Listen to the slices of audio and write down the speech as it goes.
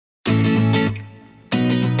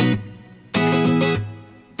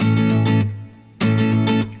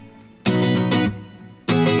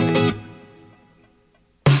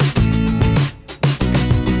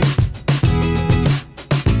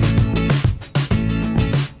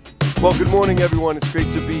Well, good morning, everyone. It's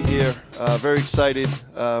great to be here. Very excited,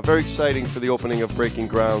 very exciting for the opening of Breaking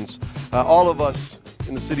Grounds. All of us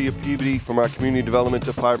in the City of Peabody, from our Community Development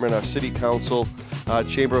Department, our City Council,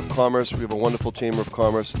 Chamber of Commerce, we have a wonderful Chamber of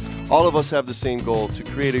Commerce, all of us have the same goal, to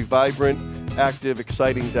create a vibrant, active,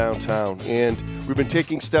 exciting downtown. And we've been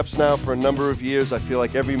taking steps now for a number of years. I feel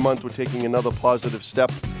like every month we're taking another positive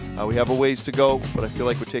step. We have a ways to go, but I feel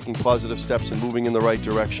like we're taking positive steps and moving in the right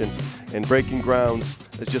direction. And Breaking Grounds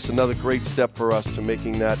is just another great step for us to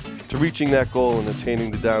reaching that goal and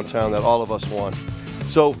attaining the downtown that all of us want.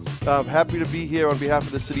 So I'm happy to be here on behalf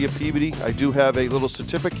of the City of Peabody. I do have a little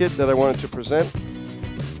certificate that I wanted to present,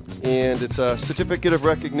 and it's a certificate of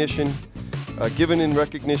recognition given in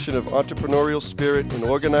recognition of entrepreneurial spirit in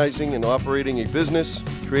organizing and operating a business,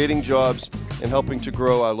 creating jobs, and helping to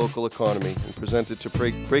grow our local economy, and presented to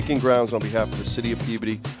Breaking Grounds on behalf of the City of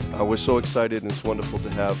Peabody. We're so excited, and it's wonderful to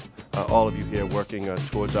have all of you here working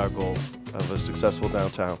towards our goal of a successful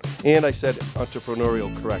downtown. And I said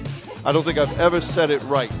entrepreneurial correct. I don't think I've ever said it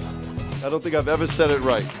right.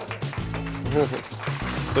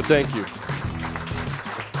 But thank you.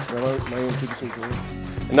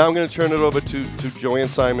 And now I'm going to turn it over to Joanne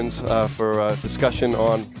Simons for a discussion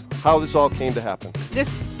on how this all came to happen.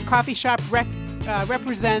 This coffee shop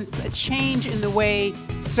represents a change in the way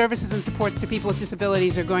services and supports to people with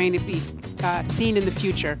disabilities are going to be seen in the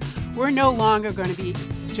future. We're no longer going to be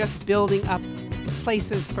just building up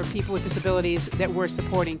places for people with disabilities that we're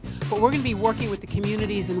supporting, but we're going to be working with the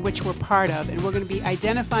communities in which we're part of, and we're going to be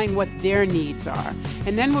identifying what their needs are.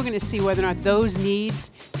 And then we're going to see whether or not those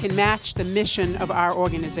needs can match the mission of our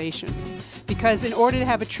organization. Because in order to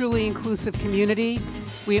have a truly inclusive community,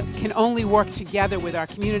 we can only work together with our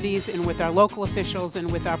communities and with our local officials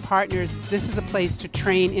and with our partners. This is a place to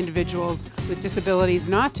train individuals with disabilities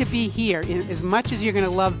not to be here. As much as you're going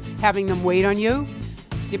to love having them wait on you,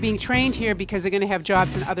 they're being trained here because they're going to have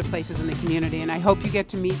jobs in other places in the community. And I hope you get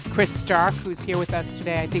to meet Chris Stark, who's here with us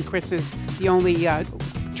today. I think Chris is the only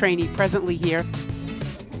trainee presently here.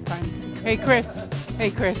 Hey, Chris.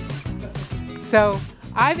 Hey, Chris. So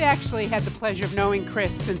I've actually had the pleasure of knowing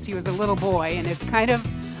Chris since he was a little boy, and it's kind of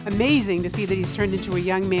amazing to see that he's turned into a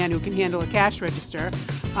young man who can handle a cash register,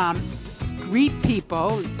 greet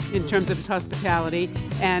people in terms of his hospitality,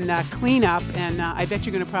 and clean up, and I bet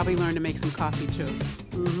you're going to probably learn to make some coffee too.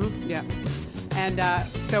 Yeah. And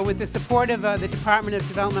so with the support of the Department of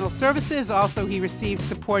Developmental Services, also he received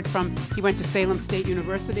support he went to Salem State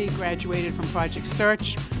University, graduated from Project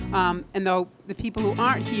Search, and though the people who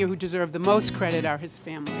aren't here who deserve the most credit are his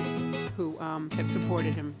family, who have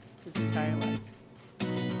supported him his entire life.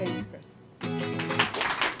 Thanks, Chris.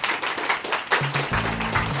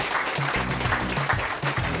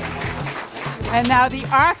 And now the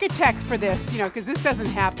architect for this, because this doesn't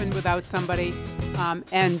happen without somebody,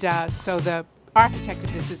 so the architect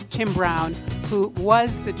of this is Tim Brown, who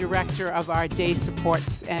was the director of our day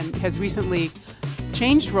supports and has recently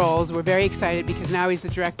changed roles. We're very excited because now he's the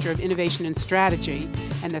director of innovation and strategy,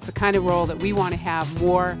 and that's the kind of role that we want to have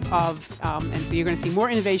more of, and so you're going to see more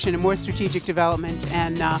innovation and more strategic development.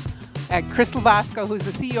 And Chris Lavasco, who's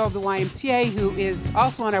the CEO of the YMCA, who is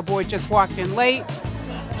also on our board, just walked in late.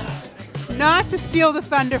 Not to steal the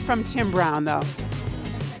thunder from Tim Brown, though.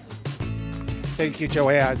 Thank you,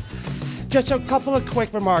 Joanne. Just a couple of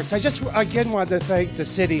quick remarks. I just, again, wanted to thank the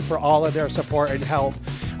city for all of their support and help.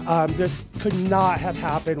 This could not have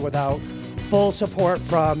happened without full support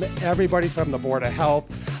from everybody from the Board of Health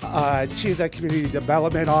to the Community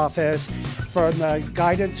Development Office, from the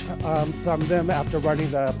guidance from them after running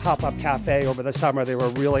the pop-up cafe over the summer. They were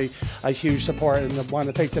really a huge support, and I want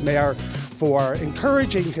to thank the mayor for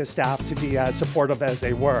encouraging his staff to be as supportive as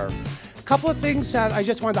they were. A couple of things that I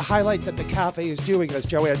just wanted to highlight that the cafe is doing, as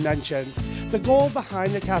Joanne mentioned. The goal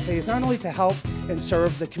behind the cafe is not only to help and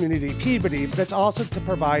serve the community of Peabody, but it's also to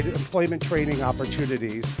provide employment training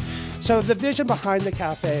opportunities. So the vision behind the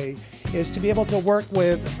cafe is to be able to work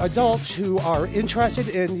with adults who are interested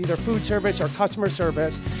in either food service or customer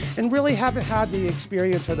service and really haven't had the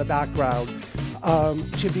experience or the background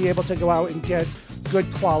to be able to go out and get good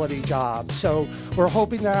quality jobs. So we're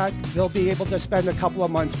hoping that they'll be able to spend a couple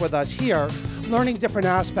of months with us here, learning different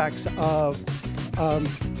aspects of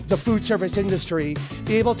the food service industry,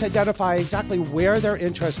 be able to identify exactly where their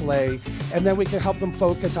interests lay, and then we can help them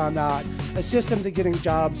focus on that, assist them to getting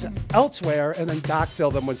jobs elsewhere, and then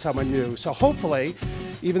backfill them with someone new. So hopefully,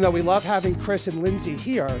 even though we love having Chris and Lindsay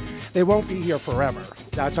here, they won't be here forever.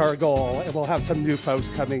 That's our goal, and we'll have some new folks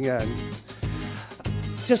coming in.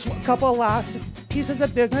 Just a couple of last pieces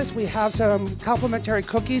of business. We have some complimentary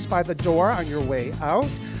cookies by the door on your way out.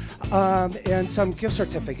 and some gift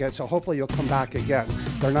certificates, so hopefully you'll come back again.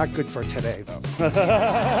 They're not good for today, though.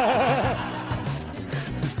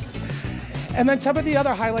 And then some of the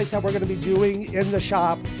other highlights that we're going to be doing in the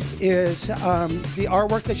shop is the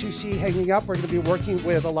artwork that you see hanging up. We're going to be working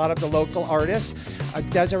with a lot of the local artists.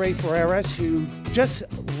 Desiree Ferreras, who just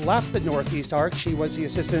left the Northeast Arc. She was the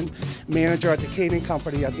assistant manager at the Canaan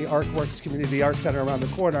Company at the ArtWorks Community Art Center around the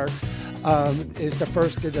corner, is the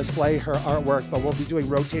first to display her artwork, but we'll be doing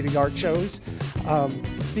rotating art shows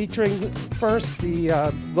featuring first the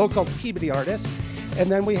local Peabody artists, and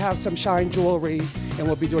then we have some Shine jewelry, and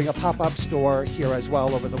we'll be doing a pop-up store here as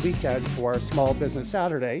well over the weekend for Small Business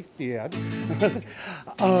Saturday, the end.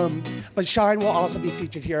 But Shine will also be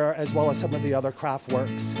featured here, as well as some of the other craft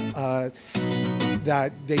works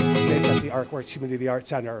that they make at the ArtWorks Community Art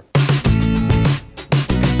Center.